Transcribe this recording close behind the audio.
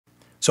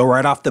So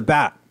right off the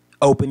bat,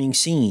 opening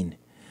scene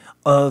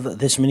of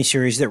this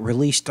miniseries that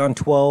released on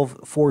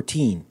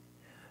 12/14,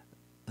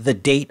 the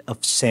date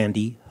of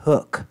Sandy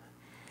Hook.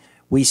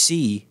 We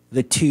see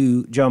the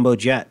two jumbo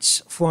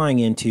jets flying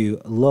into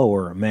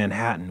lower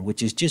Manhattan,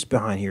 which is just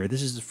behind here.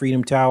 This is the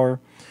Freedom Tower.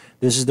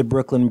 This is the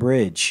Brooklyn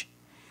Bridge.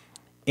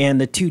 And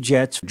the two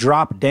jets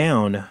drop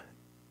down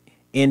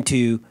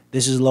into,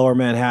 this is lower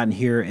Manhattan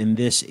here, and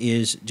this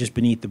is just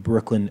beneath the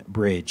Brooklyn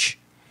Bridge.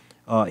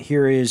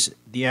 Here is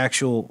the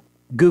actual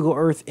Google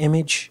Earth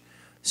image.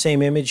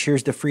 Same image.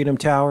 Here's the Freedom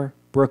Tower,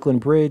 Brooklyn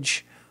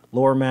Bridge.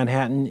 Lower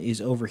Manhattan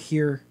is over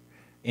here,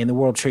 and the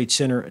World Trade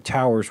Center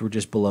towers were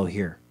just below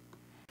here.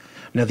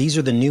 Now, these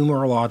are the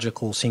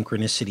numerological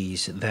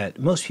synchronicities that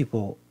most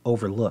people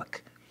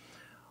overlook.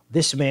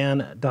 This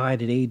man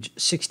died at age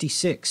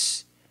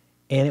 66,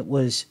 and it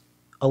was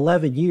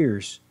 11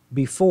 years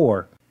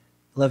before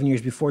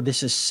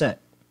this is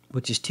set,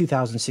 which is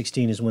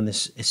 2016 is when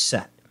this is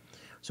set.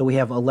 So we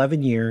have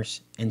 11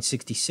 years and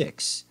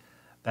 66.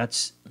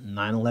 That's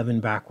 9/11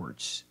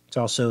 backwards. It's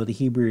also the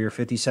Hebrew year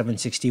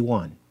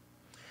 5761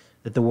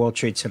 that the World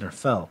Trade Center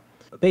fell.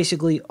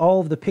 Basically, all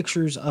of the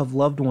pictures of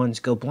loved ones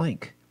go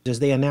blank as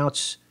they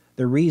announce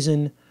the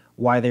reason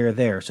why they're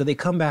there. So they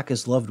come back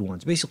as loved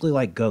ones, basically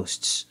like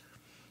ghosts.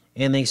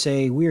 And they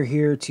say, we're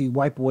here to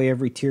wipe away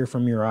every tear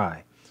from your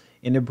eye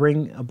and to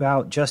bring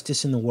about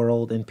justice in the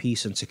world and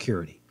peace and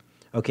security.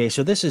 Okay,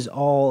 so this is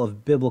all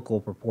of biblical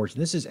proportion.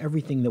 This is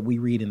everything that we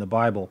read in the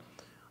Bible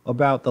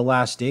about the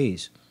last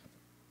days.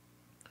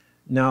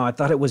 Now, I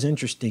thought it was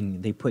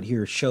interesting they put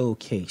here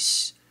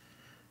showcase.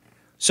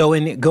 So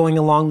in going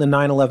along the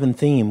 9/11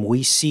 theme,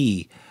 we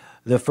see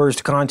the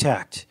first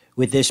contact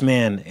with this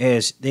man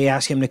as they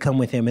ask him to come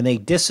with him, and they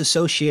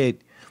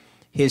disassociate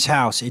his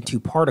house into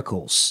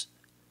particles.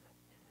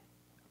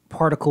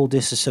 Particle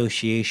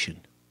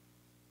disassociation.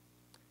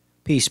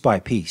 Piece by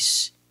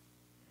piece.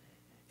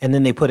 And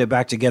then they put it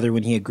back together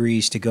when he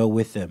agrees to go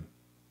with them.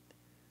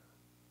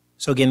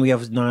 So again, we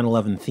have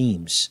 9/11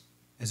 themes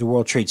as the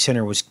World Trade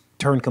Center was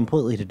turned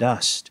completely to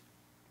dust.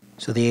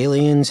 So the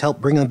aliens help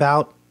bring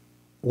about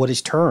what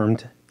is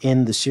termed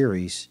in the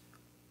series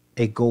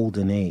a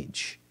golden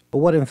age. But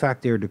what in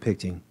fact they're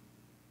depicting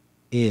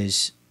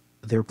is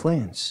their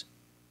plans.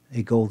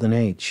 A golden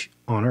age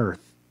on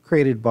earth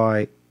created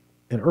by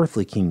an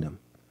earthly kingdom.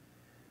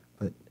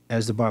 But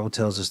as the Bible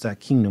tells us,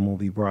 that kingdom will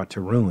be brought to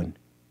ruin.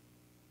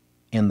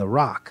 And the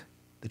rock,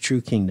 the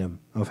true kingdom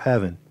of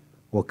heaven,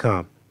 will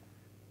come.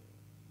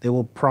 They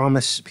will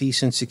promise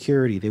peace and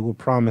security. They will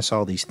promise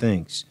all these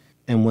things.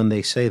 And when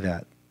they say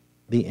that,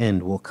 the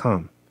end will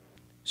come.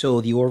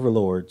 So the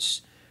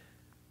overlords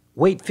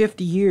wait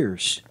 50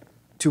 years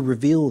to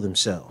reveal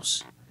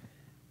themselves.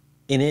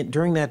 And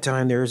during that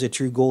time, there is a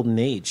true golden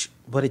age.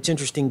 But it's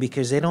interesting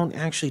because they don't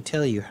actually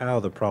tell you how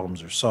the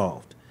problems are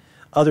solved,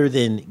 other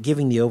than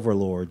giving the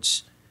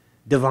overlords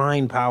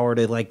divine power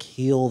to like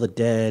heal the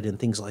dead and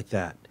things like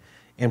that,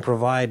 and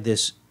provide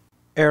this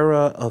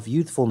era of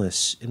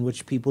youthfulness in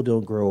which people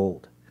don't grow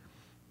old.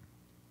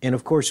 And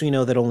of course, we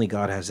know that only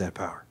God has that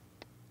power.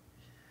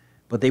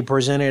 But they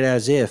present it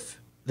as if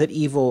that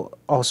evil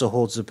also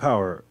holds the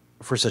power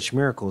for such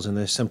miracles, and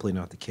that's simply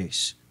not the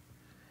case.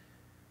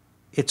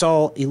 It's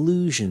all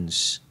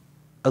illusions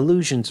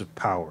of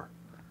power.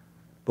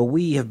 But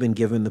we have been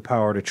given the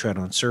power to tread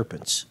on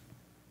serpents,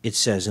 it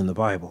says in the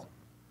Bible.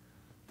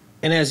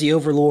 And as the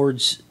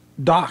overlords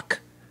dock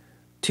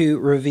to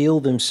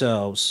reveal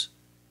themselves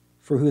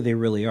for who they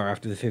really are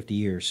after the 50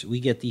 years,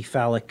 we get the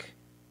phallic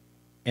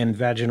and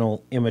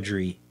vaginal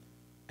imagery,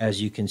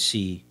 as you can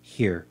see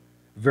here.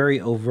 Very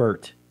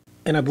overt.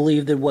 And I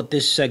believe that what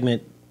this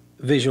segment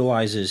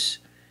visualizes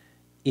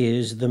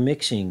is the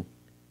mixing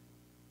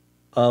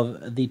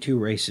of the two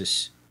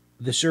races,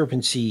 the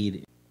serpent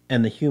seed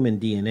and the human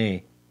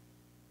DNA.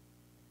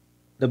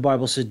 The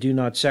Bible says, do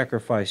not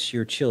sacrifice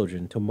your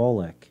children to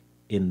Molech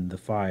in the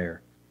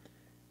fire.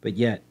 But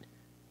yet,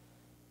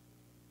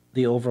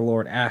 the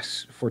overlord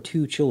asks for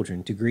two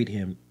children to greet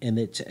him, and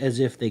it's as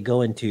if they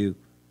go into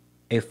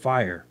a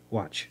fire.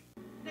 Watch.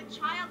 The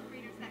child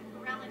breeders that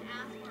Corellin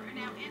asked for are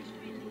now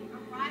entering the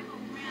arrival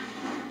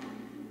round.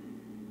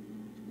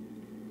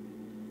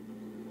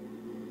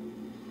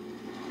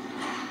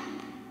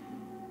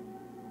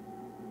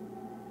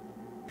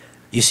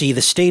 You see,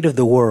 the state of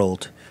the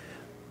world,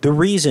 the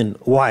reason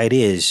why it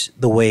is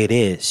the way it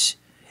is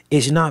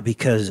not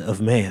because of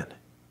man.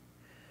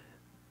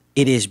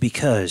 It is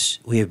because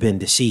we have been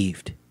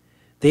deceived.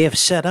 They have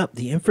set up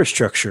the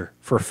infrastructure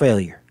for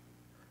failure,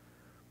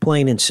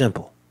 plain and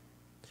simple.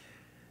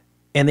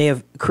 And they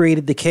have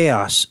created the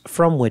chaos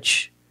from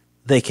which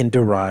they can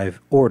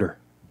derive order.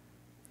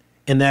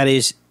 And that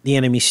is the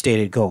enemy's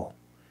stated goal.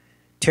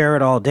 Tear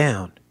it all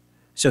down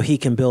so he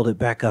can build it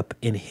back up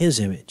in his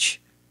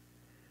image.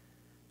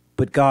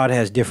 But God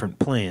has different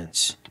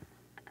plans.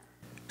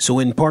 So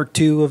in part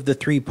 2 of the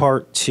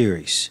 3-part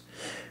series,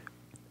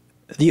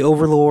 the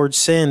overlords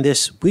send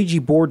this Ouija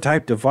board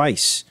type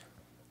device.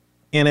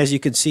 And as you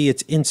can see,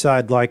 it's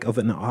inside like of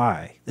an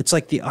eye. It's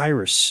like the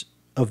iris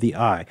of the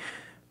eye.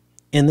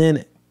 And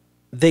then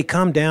they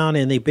come down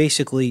and they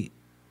basically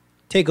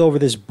take over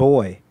this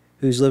boy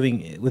who's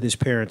living with his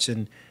parents,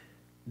 and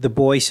the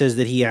boy says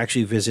that he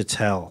actually visits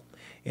hell,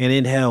 and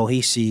in hell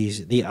he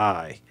sees the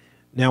eye.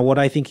 Now, what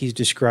I think he's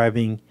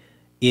describing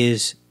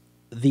is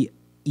the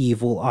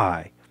evil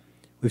eye.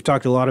 We've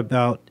talked a lot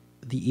about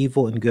the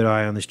evil and good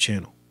eye on this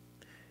channel,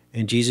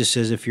 and Jesus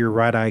says if your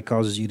right eye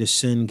causes you to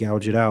sin,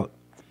 gouge it out.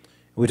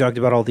 We talked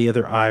about all the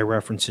other eye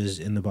references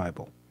in the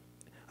Bible.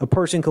 A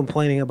person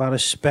complaining about a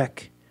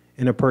speck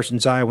in a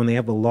person's eye when they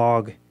have a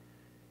log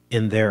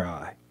in their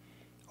eye.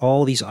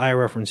 All these eye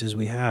references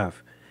we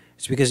have.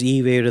 It's because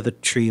Eve ate of the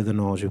tree of the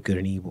knowledge of good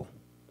and evil.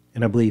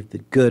 And I believe the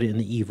good and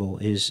the evil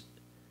is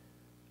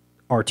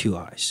our two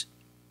eyes.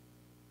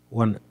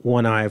 One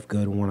eye of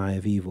good and one eye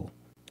of evil.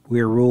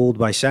 We are ruled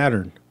by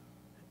Saturn.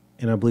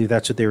 And I believe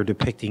that's what they were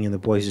depicting in the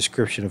boy's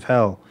description of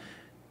hell.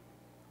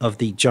 Of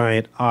the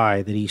giant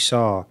eye that he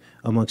saw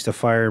amongst the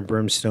fire and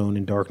brimstone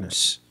and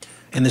darkness.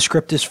 And the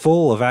script is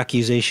full of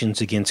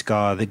accusations against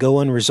God that go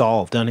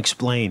unresolved,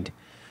 unexplained.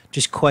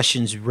 Just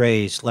questions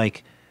raised,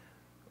 like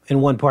in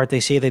one part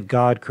they say that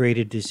God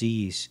created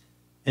disease,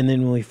 and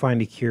then when we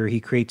find a cure, he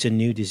creates a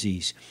new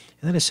disease.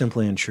 And that is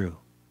simply untrue.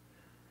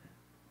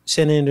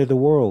 Sin entered the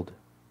world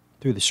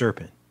through the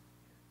serpent,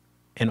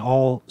 and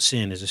all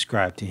sin is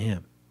ascribed to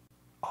him.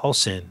 All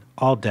sin,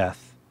 all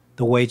death,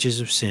 the wages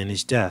of sin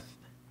is death.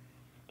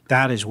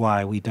 That is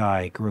why we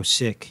die, grow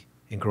sick,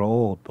 and grow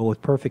old. But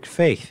with perfect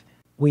faith,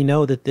 we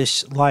know that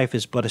this life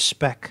is but a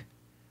speck.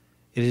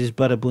 It is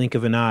but a blink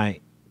of an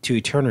eye to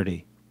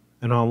eternity.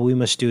 And all we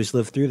must do is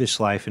live through this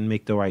life and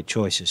make the right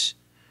choices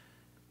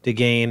to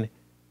gain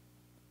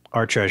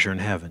our treasure in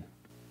heaven.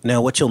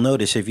 Now, what you'll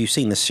notice if you've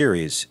seen the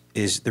series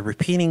is the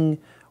repeating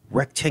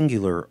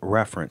rectangular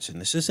reference. And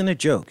this isn't a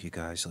joke, you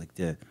guys. Like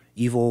the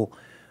evil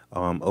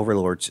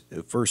overlords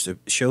first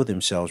show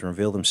themselves,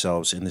 reveal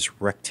themselves in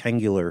this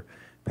rectangular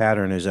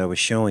pattern, as I was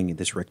showing you,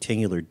 this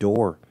rectangular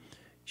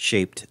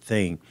door-shaped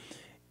thing.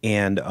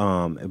 And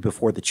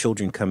before the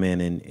children come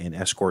in and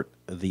escort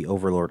the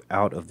overlord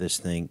out of this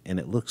thing, and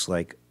it looks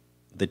like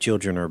the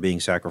children are being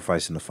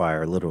sacrificed in the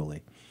fire,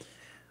 literally.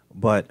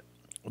 But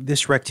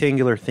this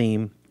rectangular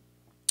theme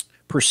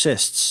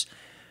persists,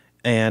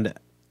 and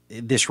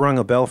this rung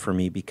a bell for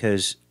me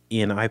because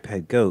in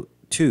iPad Goat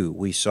 2,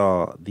 we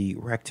saw the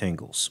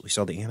rectangles. We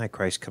saw the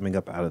Antichrist coming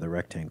up out of the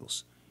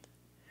rectangles.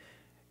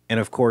 And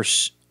of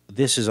course,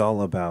 this is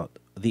all about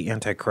the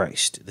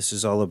Antichrist. This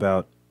is all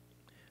about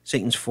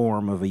Satan's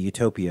form of a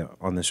utopia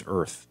on this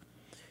earth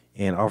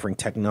and offering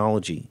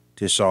technology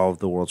to solve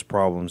the world's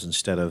problems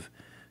instead of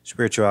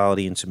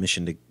spirituality and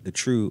submission to the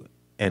true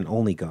and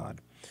only God.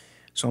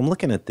 So I'm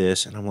looking at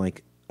this and I'm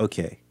like,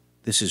 okay,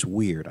 this is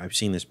weird. I've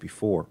seen this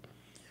before.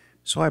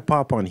 So I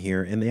pop on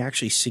here and they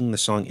actually sing the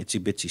song Itsy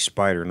Bitsy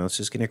Spider. Now this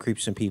is going to creep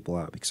some people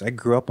out because I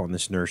grew up on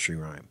this nursery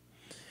rhyme.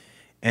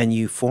 And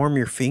you form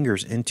your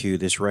fingers into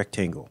this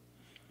rectangle.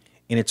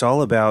 And it's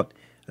all about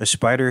a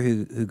spider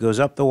who goes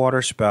up the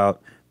water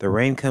spout. The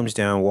rain comes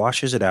down,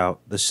 washes it out.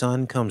 The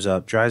sun comes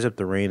up, dries up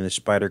the rain, and the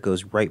spider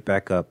goes right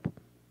back up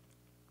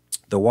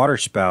the water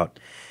spout.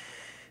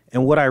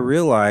 And what I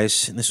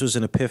realized, and this was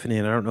an epiphany,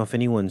 and I don't know if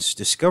anyone's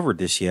discovered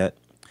this yet,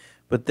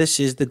 but this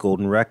is the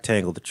golden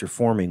rectangle that you're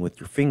forming with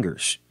your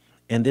fingers.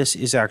 And this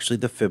is actually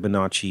the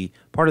Fibonacci,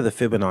 part of the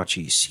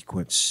Fibonacci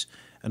sequence.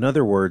 In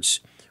other words,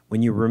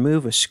 when you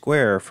remove a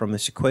square from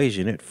this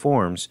equation, it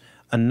forms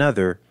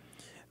another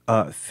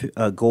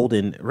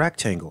golden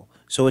rectangle.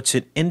 So it's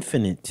an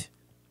infinite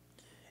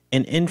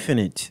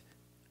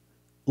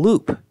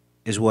loop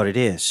is what it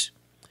is,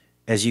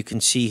 as you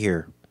can see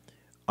here.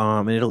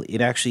 And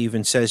it actually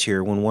even says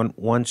here when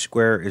one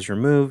square is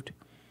removed,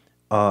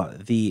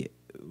 another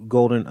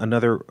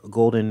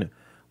golden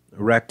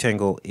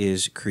rectangle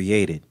is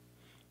created.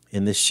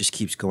 And this just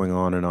keeps going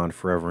on and on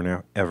forever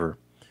and ever.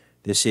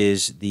 This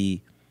is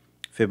the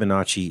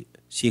Fibonacci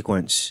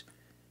sequence,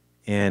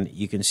 and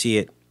you can see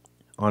it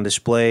on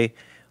display,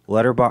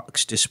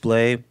 letterbox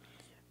display.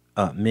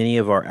 Many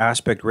of our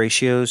aspect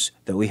ratios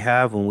that we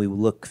have when we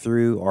look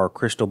through our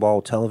crystal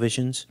ball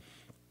televisions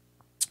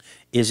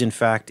is in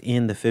fact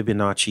in the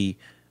Fibonacci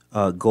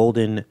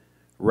golden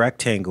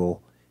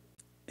rectangle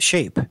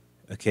shape.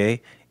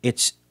 Okay,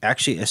 it's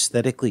actually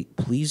aesthetically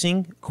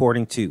pleasing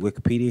according to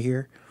Wikipedia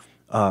here.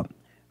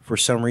 For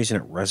some reason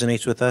it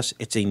resonates with us.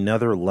 It's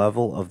another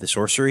level of the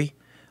sorcery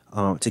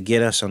to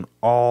get us on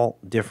all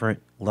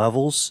different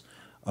levels,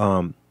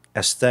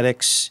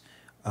 aesthetics,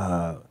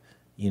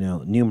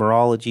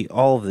 numerology.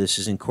 All of this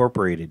is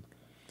incorporated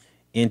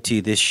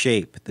into this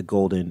shape, the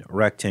golden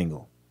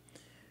rectangle.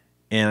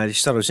 And I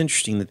just thought it was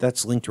interesting that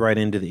that's linked right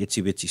into the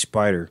Itsy Bitsy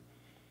Spider.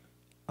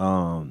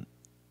 And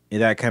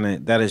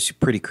that is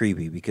pretty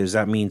creepy because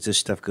that means this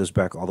stuff goes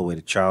back all the way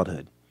to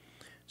childhood.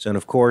 So, and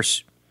of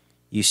course,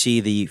 you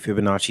see the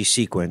Fibonacci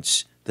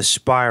sequence, the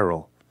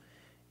spiral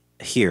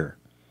here,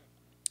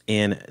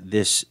 in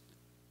this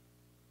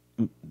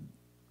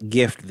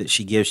gift that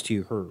she gives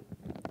to her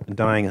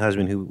dying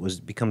husband, who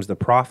becomes the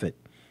prophet.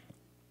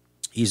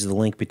 He's the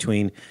link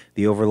between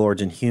the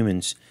overlords and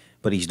humans,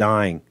 but he's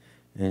dying.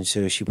 And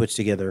so she puts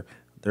together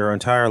their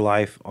entire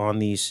life on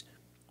these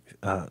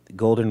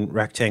golden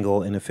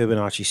rectangle in a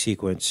Fibonacci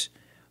sequence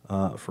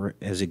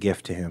as a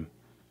gift to him.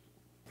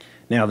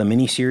 Now, the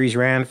miniseries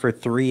ran for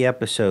 3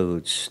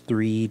 episodes,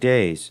 3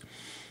 days.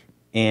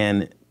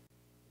 And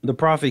the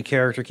prophet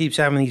character keeps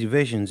having these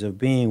visions of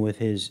being with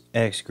his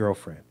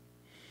ex-girlfriend,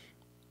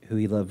 who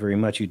he loved very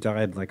much, who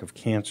died like of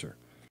cancer.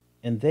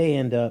 And they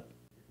end up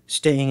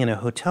staying in a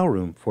hotel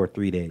room for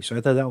 3 days. So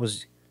I thought that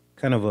was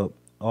kind of a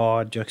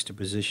odd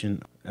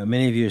juxtaposition.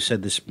 Many of you have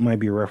said this might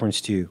be a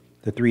reference to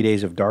the 3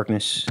 days of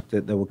darkness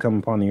that will come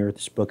upon the earth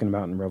spoken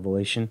about in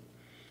Revelation.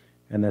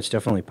 And that's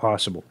definitely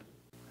possible.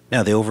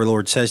 Now the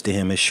Overlord says to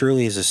him, as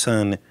surely as the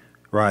sun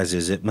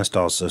rises, it must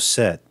also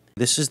set.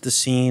 This is the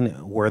scene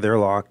where they're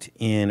locked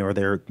in, or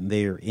they're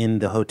in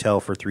the hotel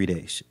for 3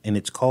 days. And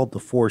it's called the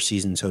Four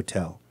Seasons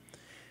Hotel.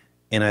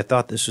 And I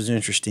thought this was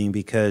interesting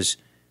because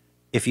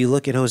if you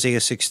look at Hosea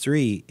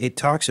 6:3, it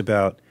talks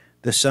about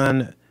the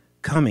sun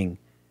coming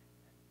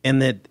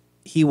and that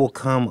he will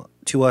come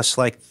to us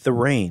like the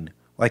rain,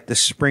 like the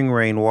spring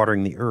rain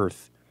watering the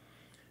earth.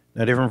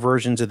 Now, different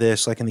versions of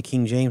this, like in the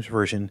King James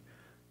Version,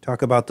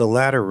 talk about the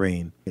latter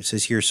rain. It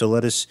says here, so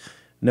let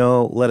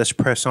us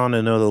press on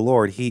to know the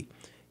Lord.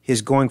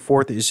 His going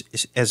forth is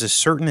as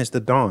certain as the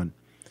dawn,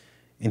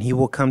 and he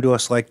will come to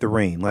us like the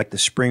rain, like the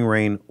spring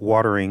rain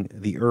watering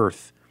the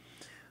earth,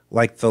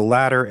 like the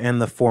latter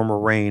and the former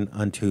rain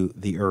unto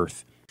the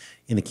earth,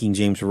 in the King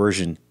James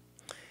Version.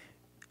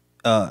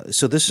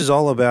 So this is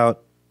all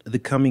about the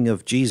coming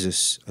of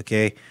Jesus,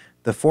 okay?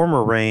 The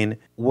former rain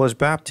was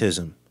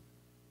baptism.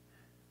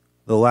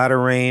 The latter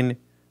rain,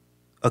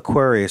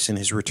 Aquarius in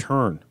his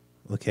return,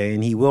 okay?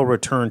 And he will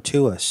return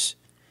to us.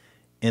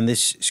 And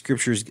this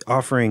scripture is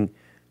offering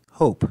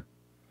hope.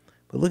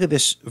 But look at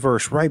this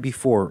verse right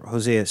before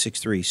Hosea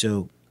 6:3.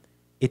 So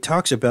it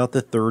talks about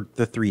the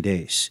 3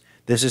 days.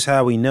 This is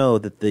how we know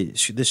that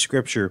this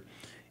scripture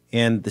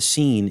and the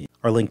scene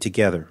are linked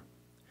together.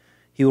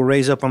 He will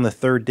raise up on the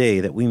 3rd day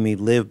that we may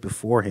live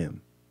before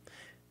him.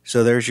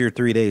 So there's your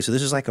 3 days. So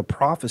this is like a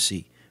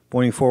prophecy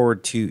pointing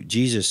forward to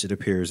Jesus, it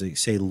appears. They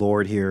say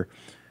Lord here.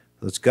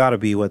 It's got to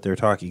be what they're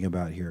talking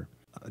about here.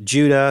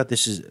 Judah,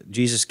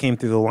 Jesus came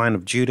through the line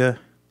of Judah,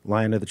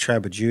 line of the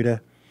tribe of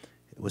Judah.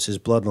 It was his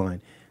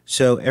bloodline.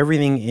 So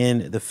everything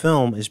in the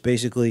film is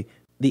basically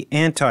the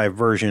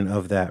anti-version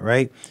of that,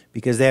 right?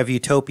 Because they have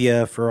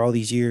utopia for all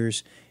these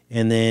years,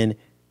 and then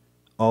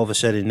all of a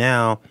sudden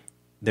now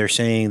they're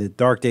saying that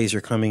dark days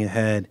are coming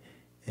ahead,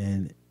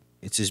 and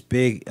it's this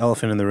big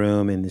elephant in the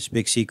room and this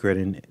big secret,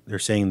 and they're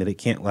saying that it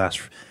can't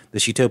last.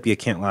 This utopia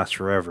can't last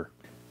forever.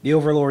 The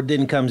Overlord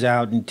then comes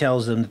out and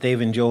tells them that they've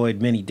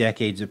enjoyed many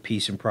decades of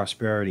peace and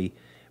prosperity,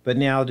 but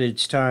now that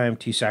it's time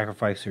to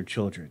sacrifice their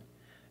children.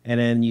 And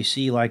then you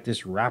see like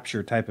this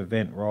rapture type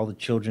event where all the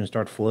children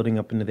start floating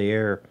up into the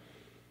air.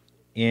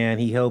 And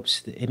he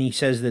hopes, and he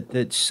says that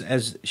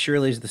as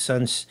surely as the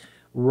sun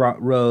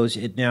rose,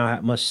 it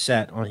now must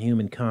set on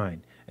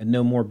humankind, and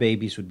no more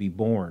babies would be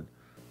born.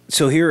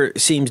 So here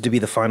seems to be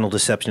the final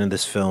deception of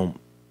this film,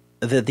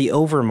 that the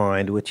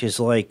Overmind, which is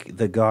like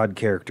the God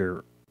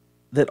character,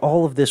 that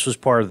all of this was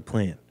part of the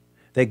plan,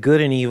 that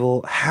good and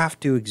evil have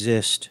to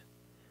exist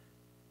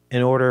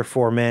in order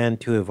for man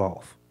to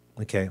evolve.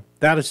 Okay,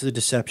 that is the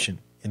deception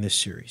in this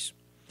series.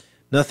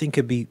 Nothing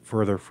could be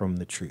further from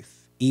the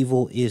truth.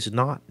 Evil is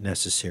not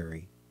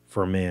necessary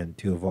for man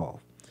to evolve.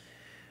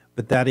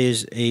 But that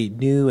is a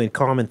new and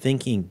common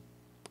thinking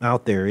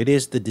out there. It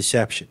is the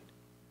deception.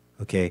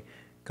 Okay,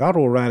 God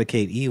will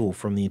eradicate evil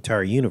from the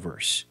entire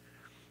universe.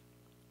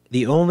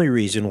 The only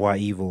reason why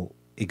evil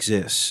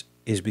exists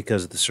is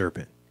because of the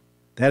serpent.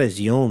 That is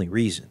the only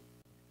reason.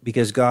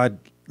 Because God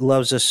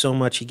loves us so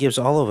much, he gives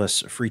all of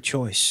us a free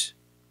choice.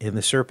 And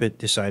the serpent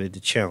decided to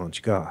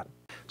challenge God.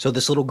 So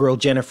this little girl,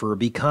 Jennifer,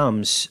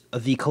 becomes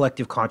the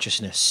collective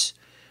consciousness.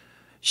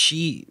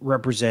 She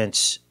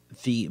represents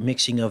the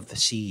mixing of the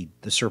seed,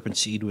 the serpent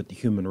seed, with the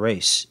human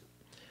race,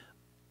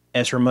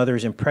 as her mother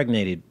is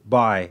impregnated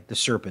by the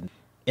serpent.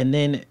 And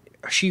then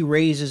she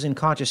raises in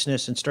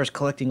consciousness and starts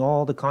collecting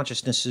all the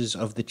consciousnesses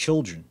of the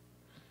children.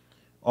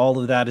 All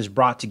of that is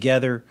brought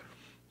together,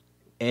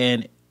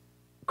 and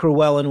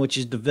Crewellen, which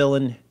is the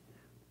villain,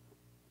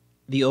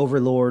 the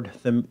Overlord,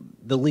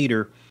 the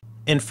leader,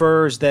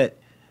 infers that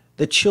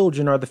the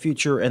children are the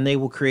future and they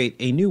will create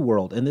a new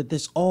world, and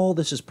that all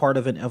this is part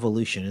of an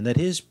evolution, and that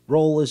his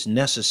role is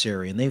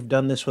necessary, and they've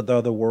done this with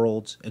other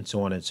worlds, and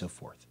so on and so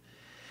forth.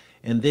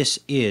 And this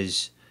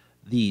is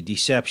the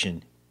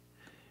deception.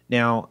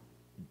 Now,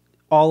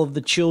 all of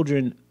the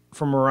children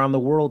from around the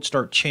world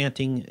start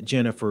chanting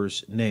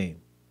Jennifer's name.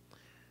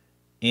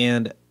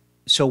 And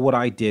so what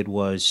I did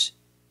was,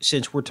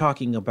 since we're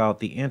talking about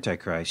the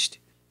Antichrist,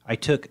 I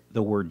took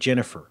the word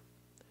Jennifer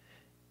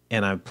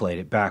and I played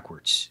it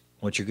backwards.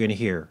 What you're going to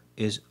hear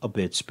is a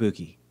bit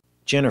spooky.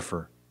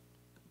 Jennifer.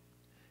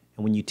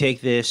 And when you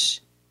take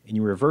this and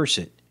you reverse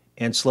it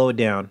and slow it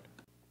down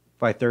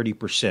by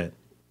 30%,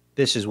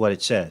 this is what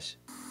it says.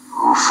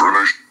 Who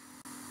finished?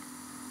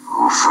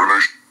 Who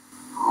finished?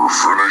 Who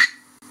finished?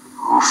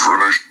 Who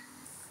finished?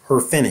 Her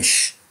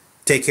finish.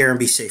 Take care and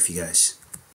be safe, you guys.